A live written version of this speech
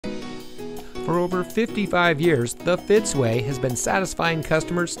For over 55 years, the Fitzway has been satisfying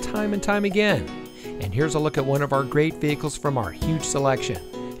customers time and time again. And here's a look at one of our great vehicles from our huge selection,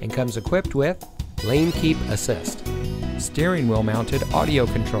 and comes equipped with lane keep assist, steering wheel mounted audio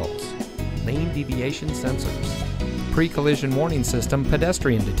controls, lane deviation sensors, pre-collision warning system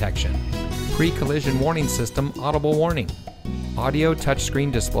pedestrian detection, pre-collision warning system audible warning, audio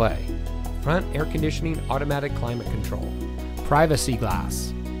touchscreen display, front air conditioning automatic climate control, privacy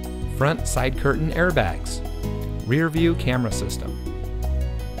glass, front side curtain airbags, rear view camera system.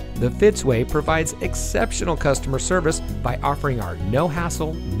 The Fitzway provides exceptional customer service by offering our no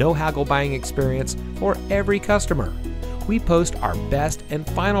hassle, no haggle buying experience for every customer. We post our best and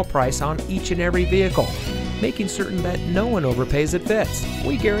final price on each and every vehicle, making certain that no one overpays at Fitz.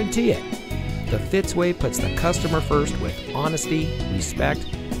 We guarantee it. The Fitzway puts the customer first with honesty, respect,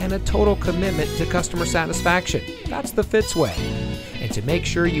 and a total commitment to customer satisfaction. That's the Fitzway. And to make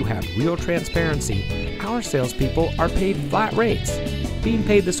sure you have real transparency, our salespeople are paid flat rates. Being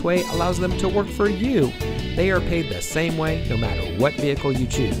paid this way allows them to work for you. They are paid the same way no matter what vehicle you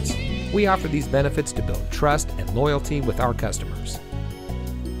choose. We offer these benefits to build trust and loyalty with our customers.